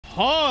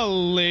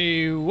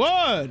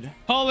Hollywood.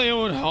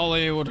 Hollywood,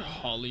 Hollywood,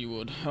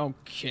 Hollywood.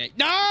 Okay.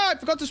 No, I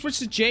forgot to switch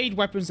to Jade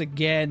weapons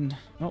again.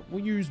 Oh,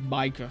 we'll use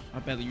Biker. I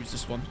better use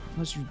this one.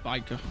 Let's use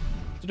Biker.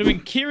 So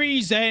doing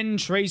Kiri, Zen,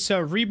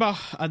 Tracer, Reba,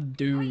 and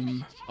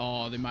Doom.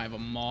 Oh, they might have a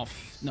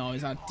Moth. No,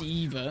 is that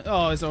Diva?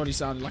 Oh, it's already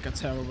sounded like a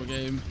terrible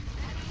game.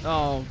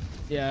 Oh,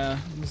 yeah.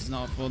 This is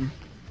not fun.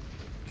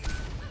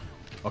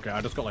 Okay, I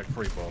just got like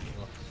 3 balls.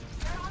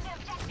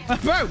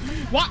 Bro,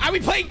 what? Are we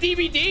playing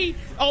DVD?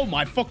 Oh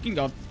my fucking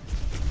god.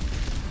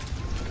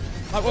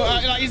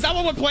 Is that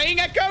what we're playing,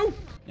 Echo?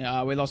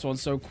 Yeah, we lost one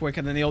so quick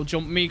and then they all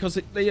jumped me because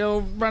they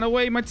all ran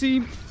away, my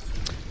team.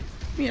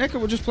 Me and Echo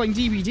were just playing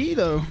DVD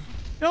though. You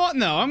know what?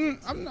 No, I'm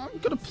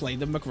gonna play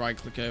the McRae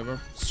click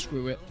over.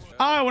 Screw it.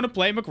 I want to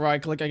play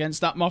McRae click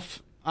against that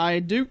Moth. I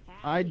do.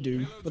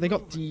 But they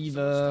got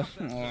Diva.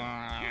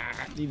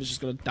 Diva's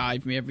just gonna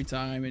dive me every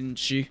time, and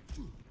she.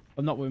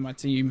 I'm not with my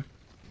team.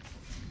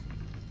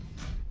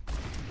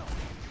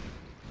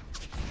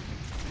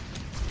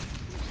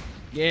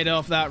 Get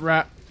off that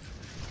rat.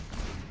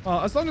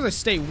 Well, as long as I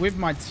stay with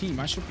my team,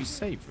 I should be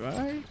safe,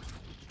 right?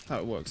 That's how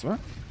it works, right?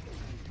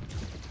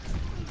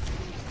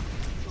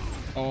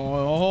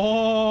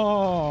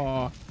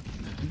 Oh,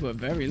 you were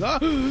very low.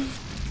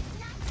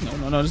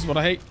 No, this is what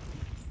I hate.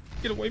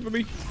 Get away from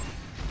me.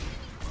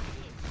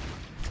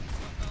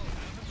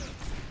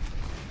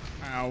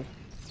 Ow.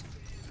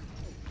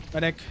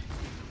 Medic.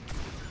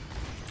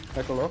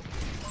 Echo low.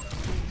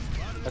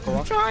 Echo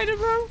I'm trying to,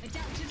 bro.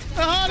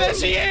 Oh, there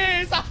she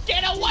is! Oh,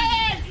 get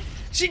away!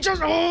 She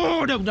just...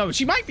 Oh, no.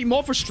 She might be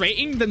more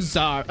frustrating than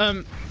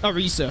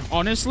Arisa,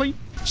 honestly.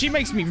 She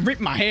makes me rip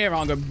my hair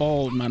out and go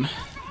bald, man.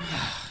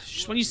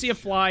 Just when you see a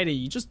fly there,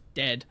 you're just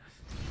dead.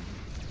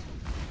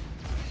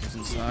 She's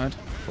inside.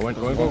 Go.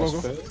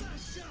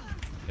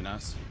 Good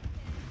nice.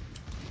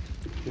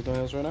 You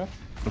doing this right now?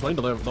 I'm playing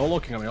the They're all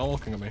looking at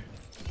me,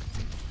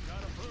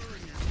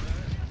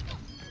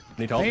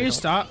 Need help. Hey,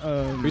 start.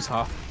 Who's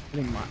half?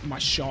 Hitting my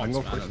shots,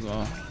 man, as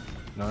well.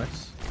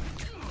 Nice.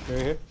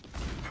 Here.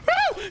 No!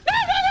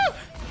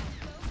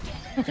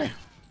 Okay.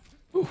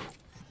 Ooh.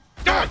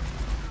 God!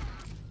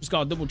 Just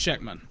gotta double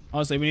check, man.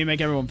 Honestly, we need to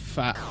make everyone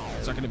fat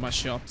so I can hit my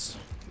shots.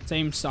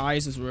 Same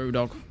size as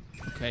Rodog.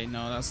 Okay,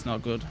 no, that's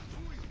not good.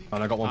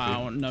 And I got one for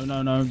you.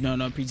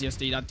 No.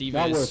 PTSD, that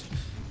Diva is...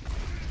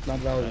 Not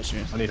valid.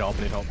 I need help.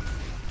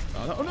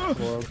 Oh, no!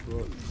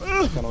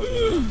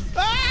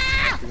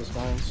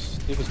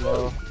 Diva's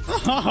low.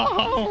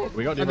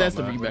 We got There's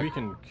the rebag. rebag. We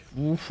can...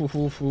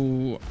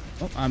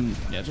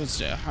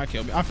 I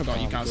killed me. I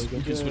forgot you can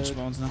switch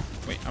spawns now.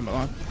 Wait, I'm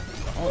alive.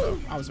 Oh,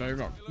 I was very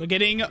wrong. We're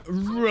getting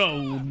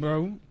rolled,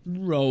 bro.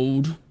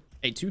 Rolled.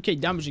 Hey, 2k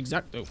damage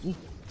exact though. Ooh.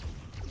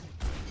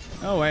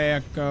 Oh, way,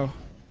 Echo.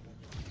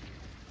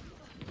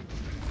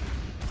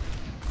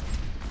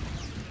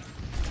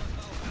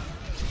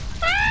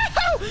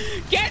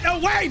 Get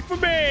away from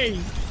me!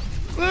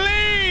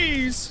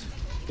 Please!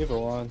 Give her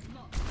one.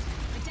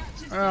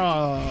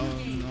 Oh,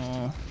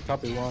 no.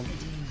 Copy one.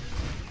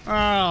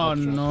 Oh,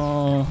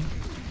 no.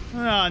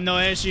 Oh, no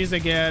issues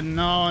again.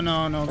 No.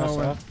 Go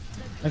away.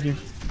 Thank you.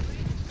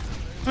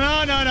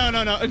 No.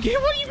 Okay,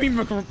 what do you mean,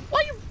 why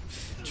are you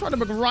trying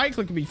to right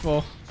click me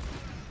for?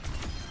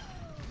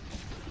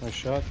 Nice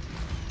shot.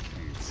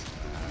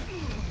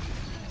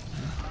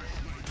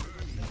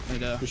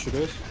 Hey, push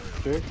this.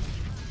 Jake.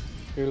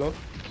 Here low.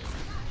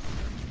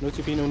 No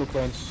TP, no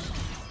cleanse.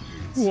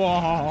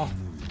 Whoa.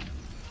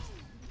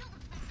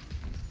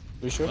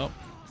 You sure? Well,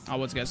 I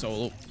was to get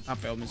solo. I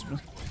failed miserably.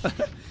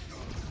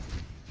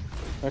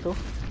 Echo.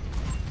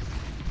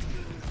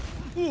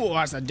 Ooh,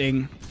 that's a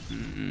ding.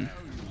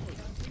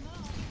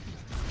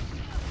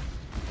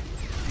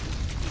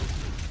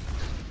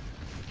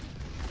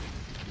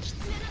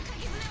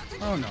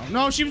 Oh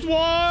no, she was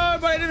one,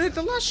 but I didn't hit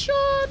the last shot.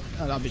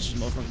 Oh, that bitch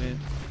is motherfucking.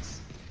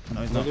 Oh,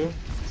 no, he's not.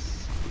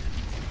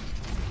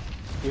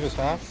 He was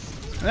half.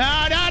 No,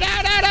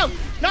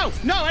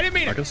 I didn't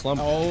mean it. I can slam.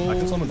 Oh I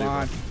can slam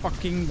my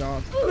fucking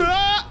god.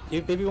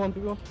 Give baby one.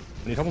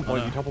 I need help on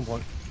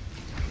point.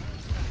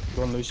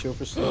 Go on Lucio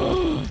for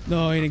still.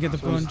 No, he didn't get the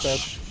punch.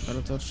 I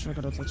gotta touch.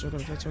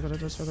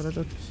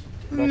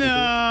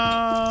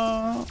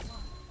 No.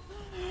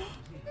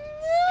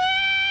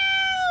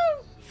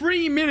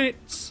 3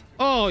 minutes.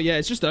 Oh yeah,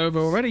 it's just over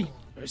already.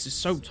 This is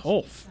so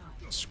tough.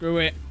 Screw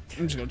it.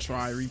 I'm just gonna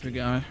try Reaper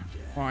guy.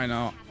 Why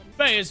not?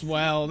 May as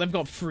well. They've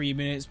got 3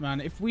 minutes,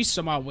 man. If we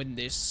somehow win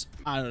this,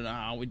 I don't know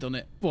how we done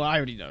it. But I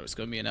already know it's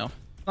gonna be an L.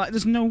 Like,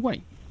 there's no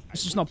way.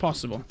 It's just not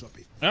possible.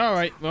 All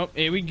right, well,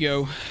 here we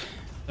go.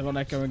 They've got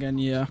Echo again,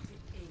 yeah.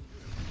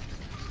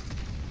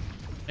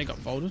 They got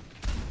folded.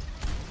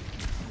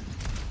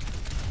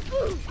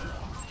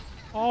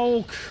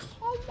 Oh,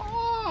 come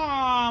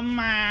on,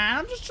 man.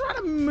 I'm just trying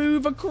to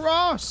move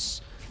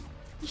across.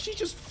 She's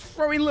just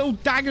throwing little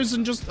daggers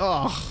and just...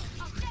 Oh,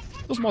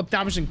 does more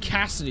damage than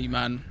Cassidy,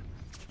 man.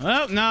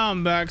 Oh, now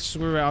I'm back.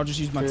 Screw it. I'll just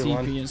use my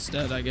TP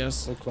instead, I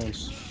guess. No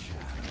cleanse.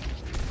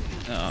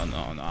 No.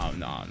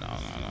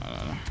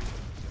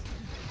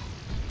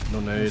 No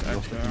nade.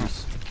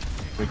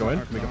 We go in?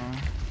 We go.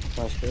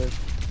 Nice big.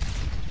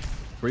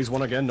 Freeze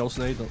one again, no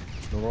snake, no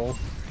roll.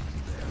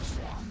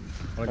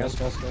 One again.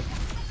 Nice.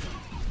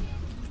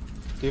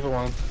 D.Va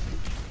one.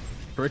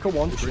 Draco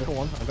one.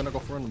 I'm gonna go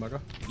for an Omega.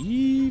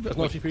 There's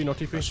No TP, no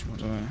TP.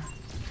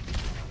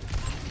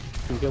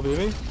 Can you kill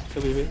BB?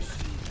 Kill BB.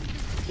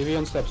 BB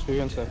on steps,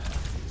 BB on steps.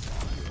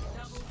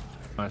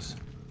 Nice.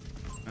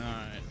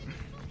 Alright.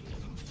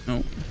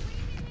 No.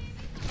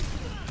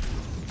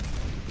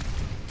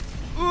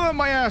 Oh,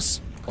 my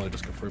ass! Probably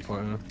just go 3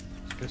 point in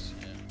space.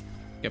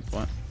 Get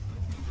point.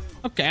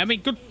 Okay, I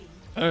mean, good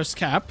first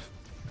cap.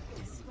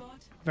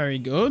 Very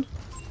good.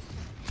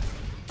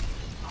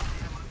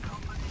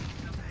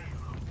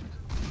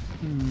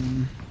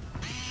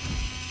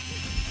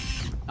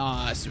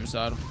 Ah,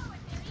 suicidal.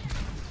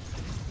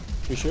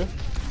 You sure?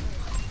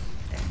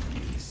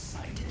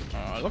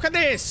 Oh, look at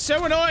this!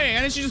 So annoying!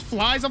 And then she just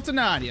flies off to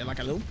Nadia like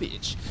a little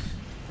bitch.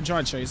 I'm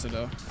trying to chase her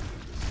though.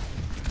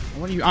 I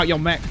want you out your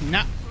mech.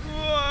 Nah.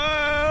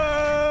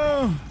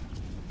 Whoa.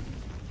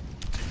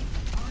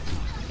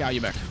 Get out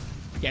your mech.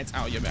 Get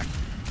out your mech.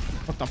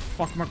 What the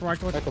fuck am I right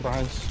click? Echo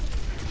behind.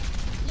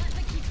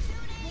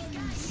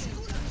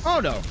 Oh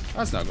no,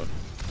 that's not good.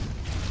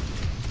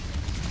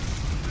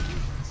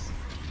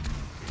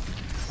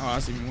 Oh,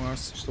 that's even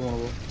worse. Still on the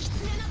wall.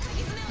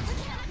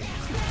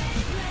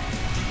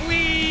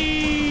 Whee!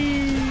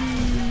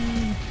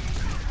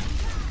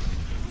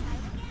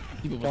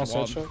 Cast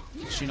headshot.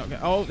 She not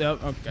get? Oh, yeah.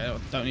 Okay,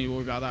 don't need to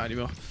worry about that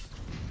anymore.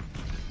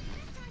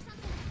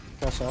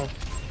 Cast out.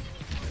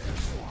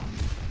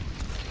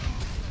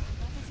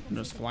 I'm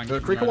just flanking.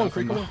 Creeper one.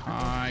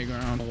 High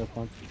ground. Another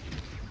point.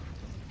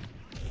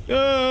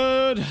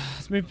 Good.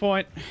 Let's move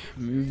point.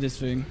 Move this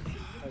thing.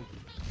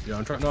 Yeah,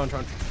 I'm trying. Okay, no.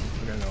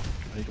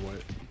 I need to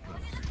wait.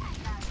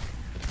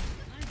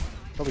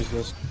 Probably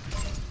this.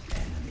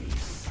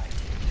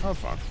 Oh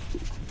fuck.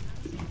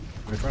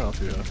 I'm trying not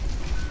to. Yeah.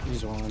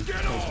 He's one.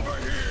 Get over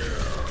here.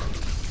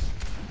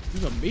 You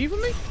got me for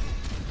me?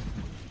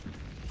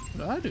 What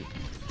did I do?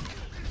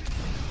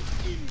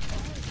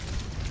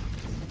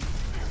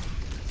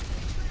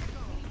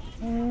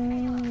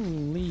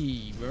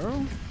 Holy,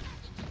 bro.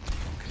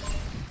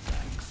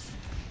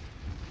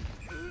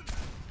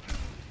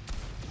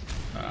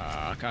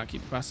 I can't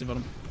keep passive on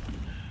him.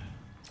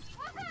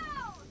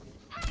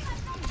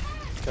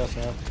 Cast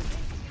out.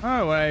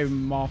 Oh, way,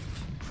 moth.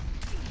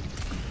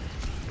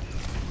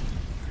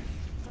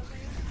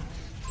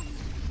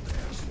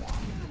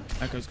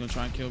 Echo's gonna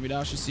try and kill me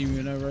now. She's seen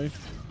me with no wraith.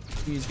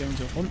 He's going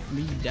to hunt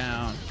me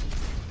down.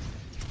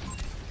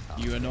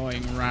 You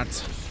annoying rat.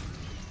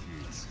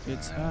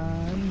 It's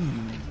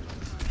time.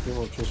 Good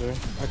work, Chaser.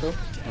 Echo.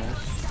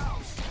 Nice.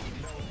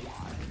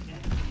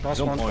 Pass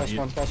Don't one.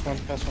 point, Pass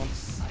one.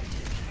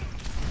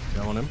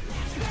 Yeah, I'm on him.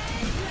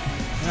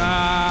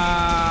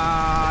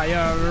 Ah,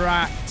 you're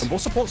rat. And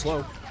both support's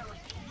low.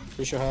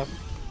 We should have.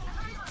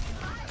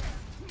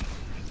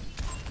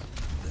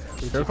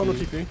 Careful on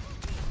the TP.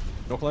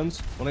 No cleanse.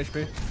 1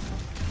 HP.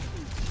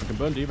 I can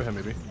burn D.Va here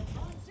maybe.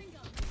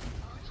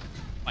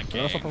 I That's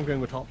can't. what I'm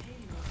going with top.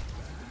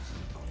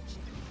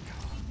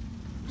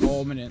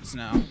 4 minutes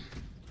now.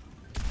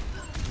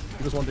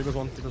 D.Va's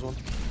one.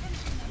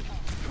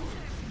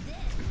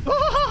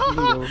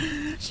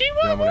 She Yeah,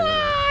 won I'm on it.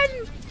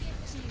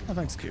 Oh,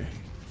 thanks, Q.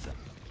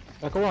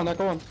 Echo 1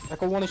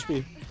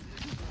 HP.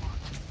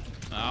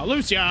 Oh,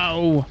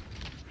 Lucio!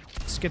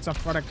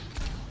 Schizophrenic.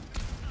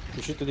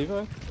 You shoot the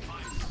D.Va?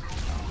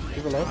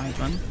 D.Va low. Bye,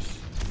 man.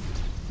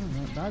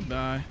 Alright,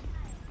 bye-bye.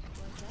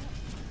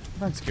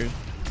 Thanks, Q.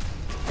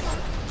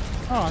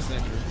 Oh, that's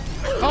dangerous.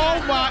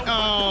 Oh, my...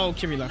 Oh,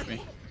 Kimmy left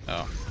me.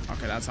 Oh,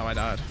 okay, that's how I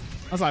died.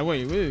 I was like,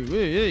 wait,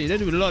 they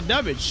did a lot of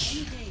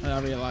damage. And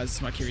I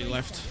realized my Kimmy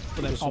left.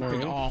 But they're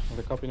popping off.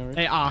 They're copying already.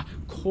 They are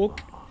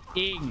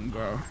cooking,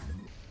 bro.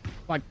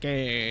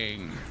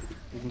 Fucking.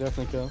 You can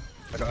definitely kill.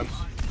 I got him.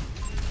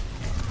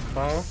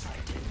 Fire.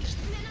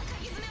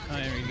 Oh,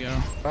 there we go.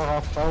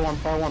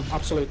 Fire one.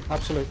 Absolute. I'm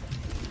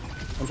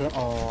trying.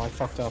 Oh, I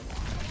fucked up.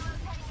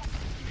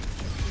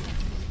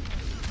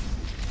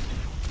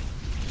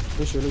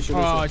 Lucio.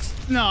 Oh, it's,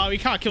 no, we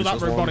can't kill that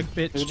Lucia's robotic one.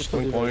 Maybe bitch. just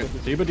kill Point.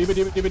 D.Va.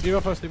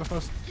 D.Va first.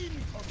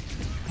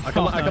 I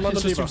can land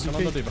it's the just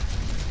D.Va. UCP.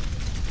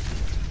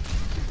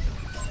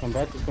 I'm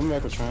back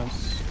with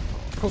trance.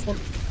 Close one.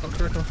 Not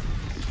critical.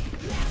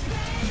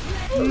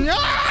 No,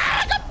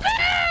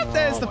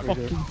 there's the what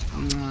you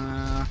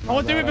fucking. I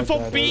would do it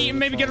before beat and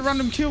maybe get a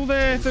random kill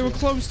there if they were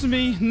close to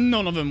me.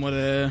 None of them were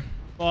there.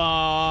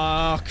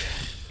 Fuck.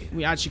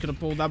 We actually could have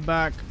pulled that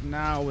back.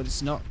 Now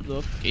it's not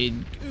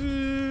looking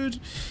good.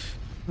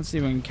 Let's see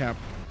if we can cap.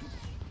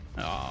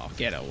 Oh,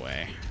 get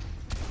away.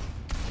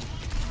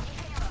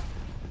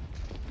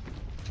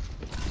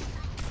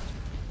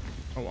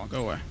 Go on,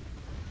 go away.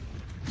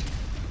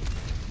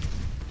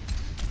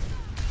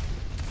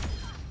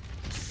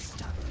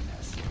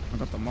 I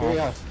got the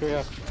mob. Here,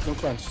 yeah. No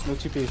cleanse, no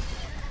TP.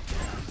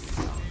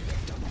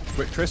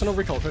 Wait, trace and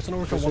recall. 1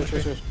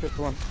 HP. Trace,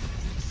 one.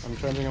 I'm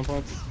transing on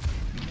point.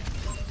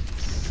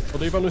 Oh,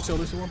 D.Va, Lucio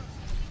one.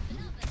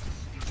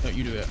 No,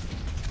 you do it.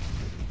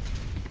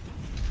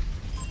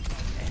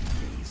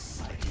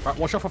 Right,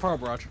 watch out for fire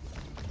barrage.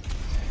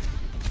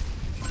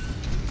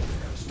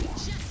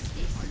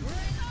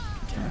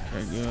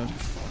 Okay, good.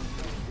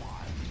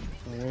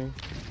 Alright.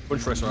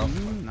 Punch tracer out.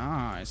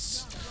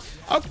 Nice.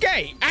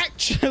 Okay,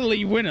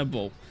 actually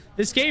winnable.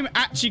 This game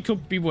actually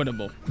could be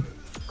winnable.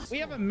 We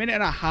have a minute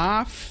and a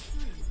half.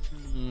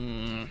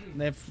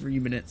 They have 3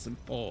 minutes and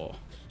 4.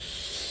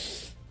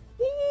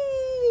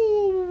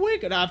 Ooh, we're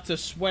gonna have to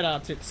sweat our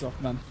tits off,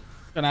 man.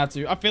 Gonna have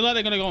to. I feel like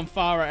they're gonna go on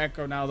Fire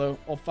Echo now, though,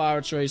 or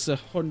Fire Tracer.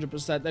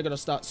 100%. They're gonna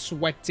start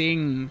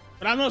sweating.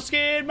 But I'm not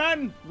scared,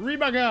 man.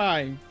 Reba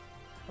guy.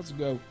 Let's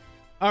go.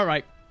 All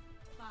right.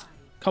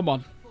 Come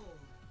on.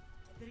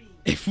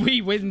 If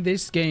we win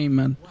this game,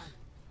 man,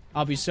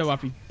 I'll be so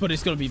happy. But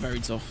it's gonna be very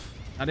tough.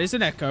 That is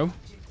an Echo.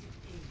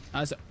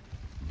 That's a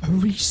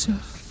Orisa.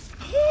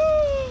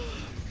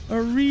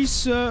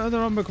 Orisa.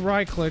 They're on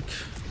McRae click.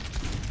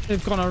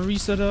 They've got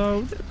Orisa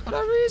though. They've got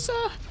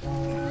Orisa.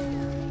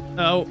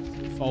 Oh,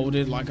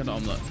 folded like an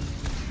omelet.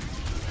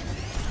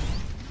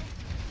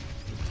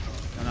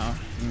 I know.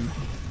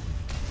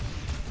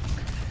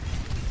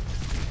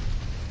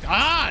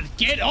 God,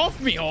 get off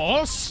me,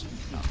 horse!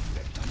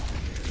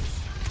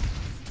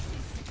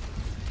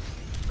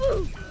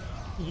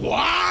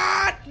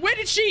 What? Where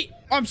did she?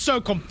 I'm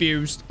so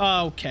confused.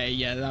 Okay,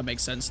 yeah, that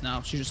makes sense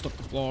now. She just stuck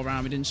the floor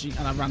around me, didn't she?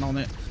 And I ran on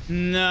it.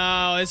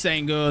 No, this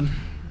ain't good.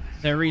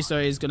 Their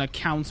Orisa is gonna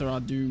counter our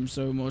doom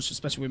so much,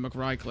 especially with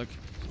McRae click.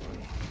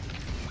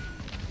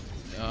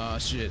 Oh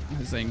shit,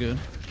 this ain't good.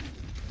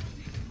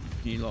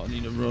 You lot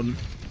need to run.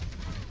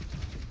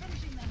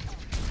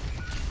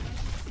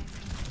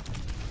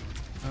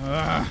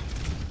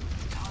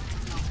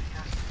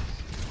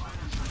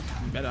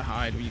 You better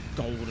hide with your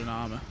golden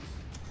armor.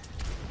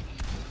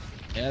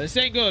 Yeah, this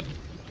ain't good.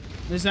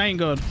 This ain't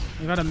good.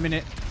 We've had a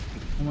minute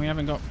and we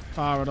haven't got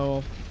far at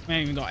all. We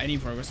ain't even got any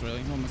progress really.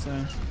 What am I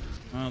saying?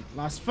 Well,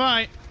 last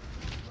fight.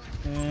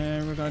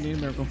 And we're gonna need a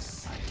miracle.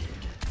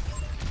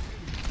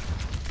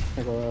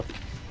 I go up.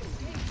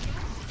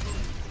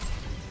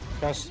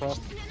 Cast up.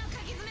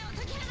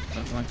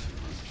 That's like.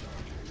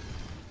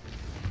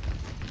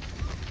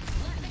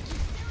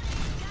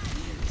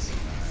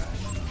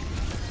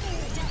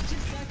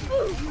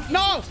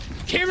 No!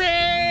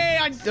 Kiri!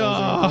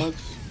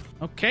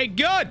 Okay,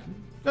 good!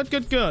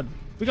 Good.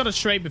 We got a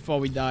trade before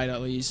we died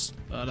at least.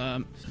 But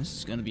this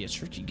is gonna be a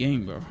tricky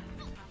game, bro.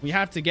 We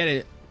have to get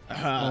it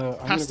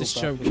past this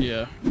choke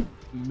here.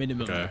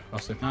 Minimum. Okay, I'll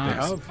see. Nice.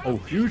 They have. Oh,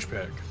 huge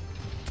pick.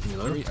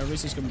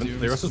 Orisa's coming to you.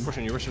 The Orisa's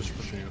pushing you. Orisa's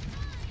pushing you.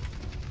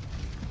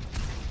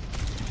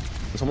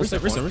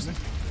 Orisa.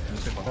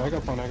 I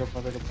got one.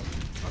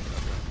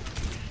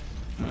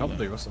 Help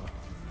the Orisa.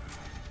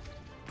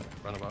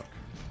 Run about.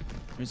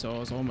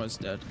 Orisa is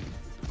almost dead.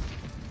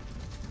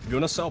 If you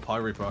want to sell Pie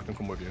Reaper, I can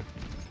come with you.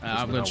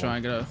 I'm gonna try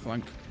and get a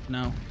flank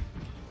now.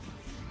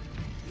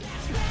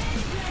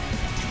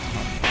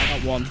 I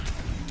got one.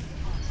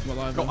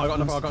 I got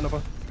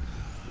another.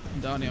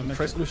 I'm down here.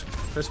 Trace was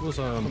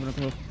Coming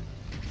up.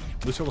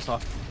 Lucio was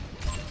half.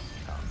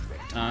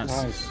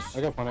 Nice.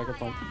 I got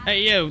one.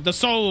 Hey, you, the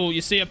soul.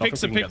 You see a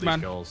picks a pick,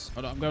 man. Hold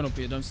on, I'm going up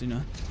here. Don't see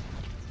now.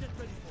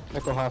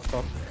 Echo half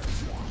top.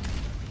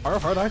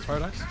 Fire dice.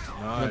 Nice.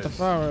 What the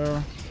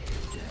fire?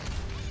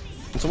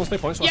 Can someone stay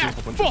points? Yeah,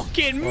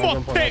 fucking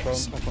mod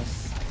picks.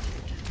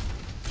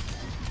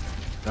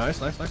 Nice.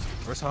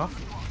 Where's half?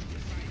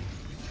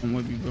 I'm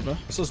with you, brother.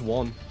 This is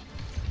one.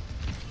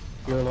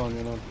 You're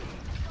alone.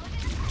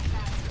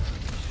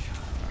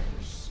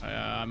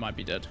 I might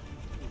be dead.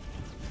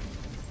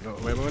 No,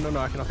 wait, no,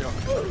 I can help you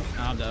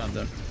out. I'm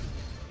dead.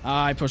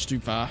 I pushed too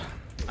far.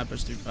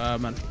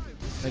 Man.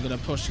 They're gonna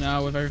push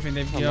now with everything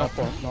they've got.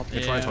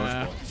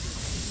 Yeah.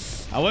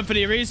 I went for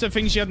the Orisa,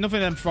 thinking she had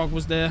nothing, and Frog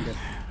was there.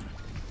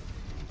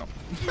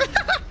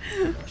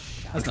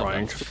 That's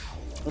trying.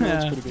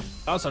 Yeah.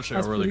 That's actually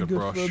a really good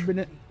brush.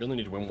 You only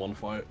need to win one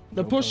fight.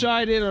 The push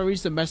I did,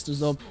 Orisa messed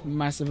us up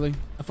massively.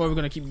 I thought we were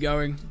gonna keep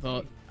going,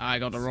 but I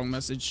got the wrong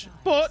message.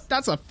 But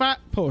that's a fat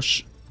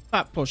push.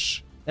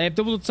 They have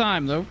double the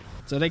time though,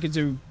 so they can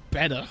do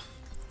better.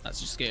 That's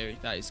just scary.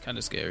 That is kind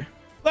of scary.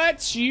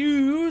 Let's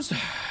use.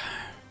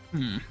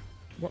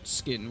 What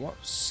skin,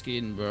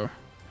 bro?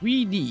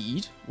 We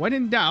need. When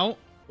in doubt,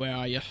 where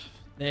are you?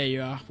 There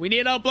you are. We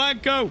need El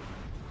Blanco.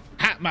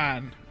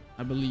 Hatman,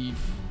 I believe.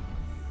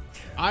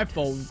 I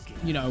thought,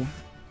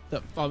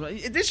 that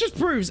this just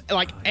proves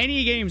like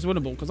any game's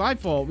winnable, because I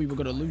thought we were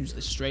gonna lose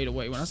this straight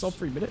away when I saw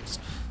 3 minutes.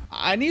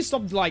 I need to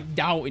stop like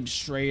doubting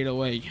straight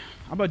away.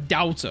 I'm a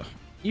doubter.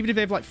 Even if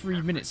they have like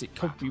 3 minutes, it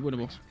could be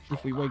winnable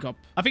if we wake up.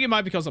 I think it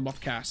might be because I'm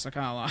off cast. I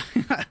can't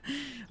lie.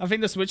 I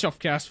think the switch off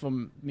cast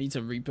from me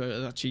to Reaper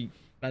is actually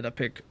better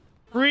pick.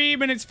 3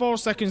 minutes 4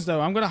 seconds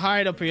though. I'm gonna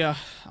hide up here.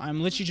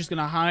 I'm literally just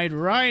gonna hide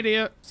right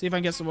here. See if I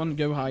can get someone to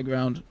go high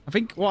ground. I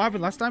think what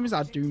happened last time is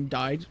our Doom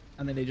died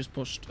and then they just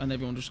pushed and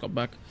everyone just got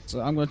back.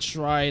 So I'm gonna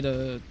try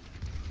to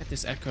get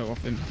this echo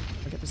off him.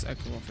 If I get this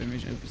echo off him,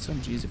 it'll be so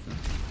much easier for him.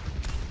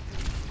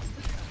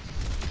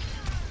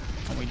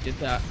 And we did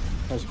that.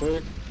 That's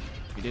quick.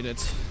 We did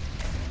it.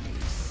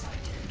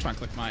 Try and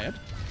click my head.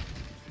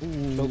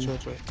 Ooh. Chill.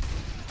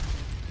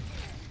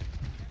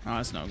 Oh,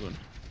 that's not good.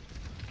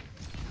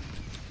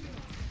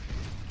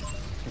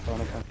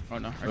 Oh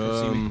no, I can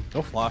see me.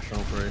 No flash, no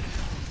free.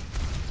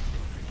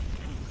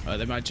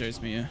 They might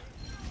chase me, yeah.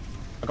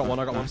 I got one.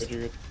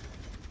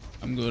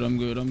 I'm good.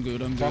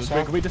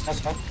 Wait, can we just...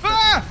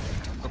 Ah!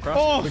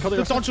 Oh, the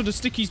the dodge of the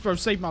stickies, bro,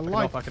 saved my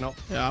life. Backing up.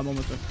 Yeah, I'm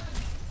almost there.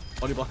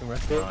 Only black and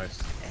red.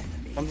 Nice.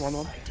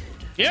 One.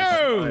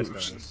 Yo! Nice,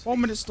 guys.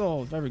 1 minute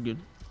stall. Very good.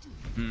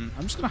 I'm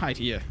just gonna hide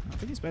here. I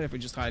think it's better if we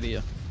just hide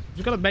here.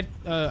 We've got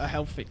a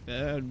health pick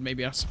there.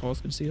 Maybe our supports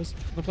can see us.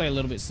 We'll play a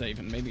little bit safe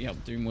and maybe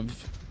help Doom with...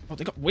 Oh,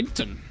 they got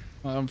Winton.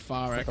 Oh, I'm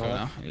far echo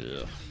now.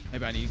 Ugh.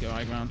 Maybe I need to go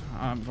high ground.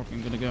 I'm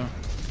fucking gonna go.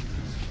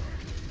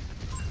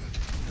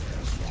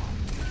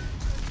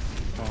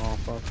 Oh,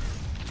 fuck.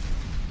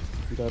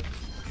 I'm dead.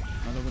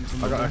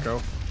 I got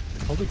echo.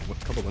 Probably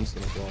a couple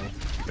Winston as well.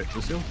 Wait,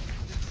 Lucio?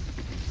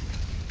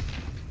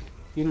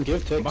 You can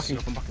give ticks. I'm backing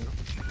up.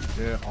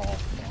 Yeah, oh,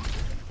 fuck.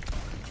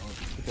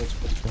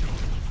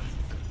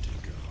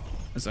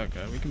 It's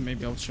okay. We can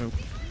maybe out-choke.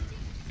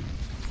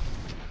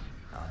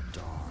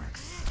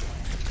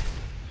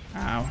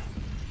 Ow.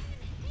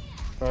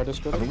 Alright, this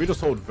good. I mean, we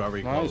just hold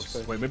very Nice, close.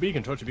 babe. Wait, maybe you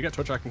can touch. If you get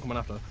touch, I can come in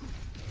after.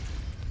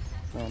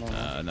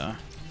 No.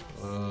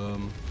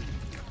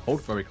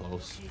 Hold very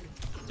close.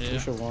 Yeah. You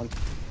should one.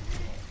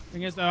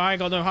 Thing is, though, I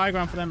got no high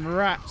ground for them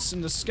rats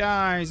in the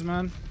skies,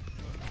 man.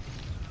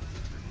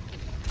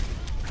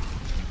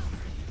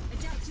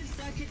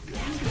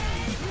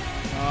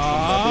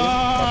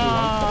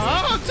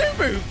 Oh, 2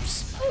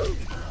 boobs!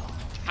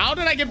 How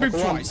did I get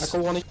booped twice?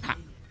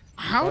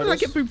 How did I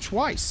get booped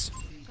twice?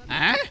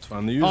 Huh?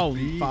 Oh,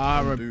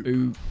 fire a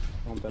boop.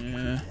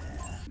 Yeah.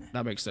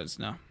 That makes sense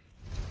now.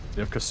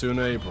 You have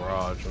Kasune,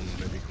 Barrage, and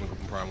maybe coming up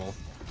in Primal.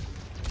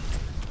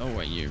 Oh,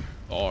 wait, you.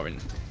 Boring.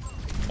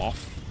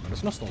 Off.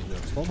 It's not still, yeah,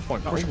 it's not the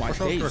point. Oh my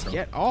days,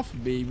 get off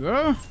me,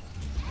 bro.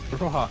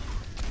 Go hot.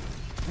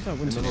 What's that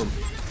Winston?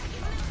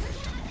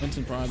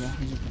 Winston Primal.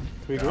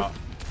 We good?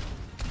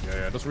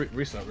 Yeah, just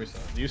reset.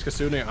 Use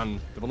Kasune and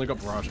they've only got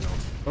Barrage now.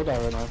 Don't die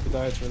right now. If you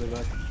die, it's really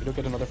bad. You don't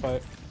get another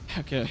fight.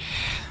 Okay.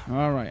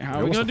 Alright, how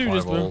are we gonna do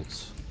this, bro?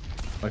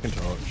 I can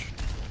charge.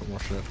 Put more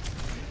shit.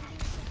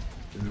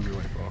 What are we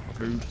waiting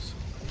for? Okay.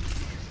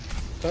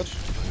 Touch.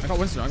 I got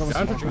Winston. Yeah,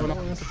 I'm touching.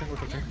 We're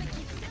touching.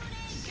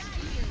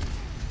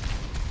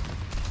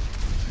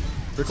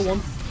 Trickle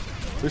one.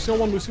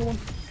 Lucio one.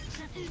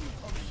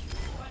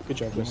 Good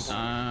job, guys.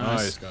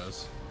 Nice,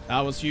 guys.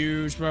 That was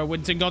huge, bro.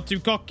 Winton got too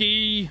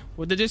cocky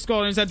with the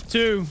Discord and said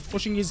 2,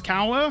 pushing his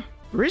counter.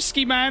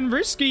 Risky, man,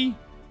 risky.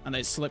 And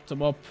they slipped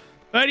him up.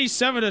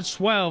 37 to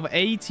 12,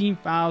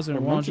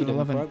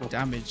 18,111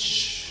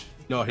 damage.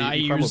 No, he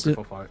used it.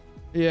 Fight.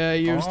 Yeah,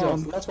 he used it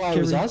on. That's why I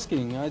was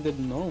asking. I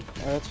didn't know.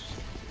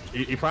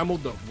 He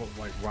primaled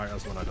like right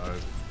as when I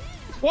died.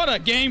 What a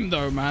game,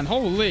 though, man.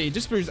 Holy,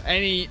 just proves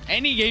any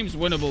game's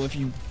winnable if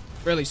you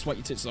really sweat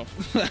your tits off.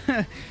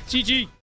 GG.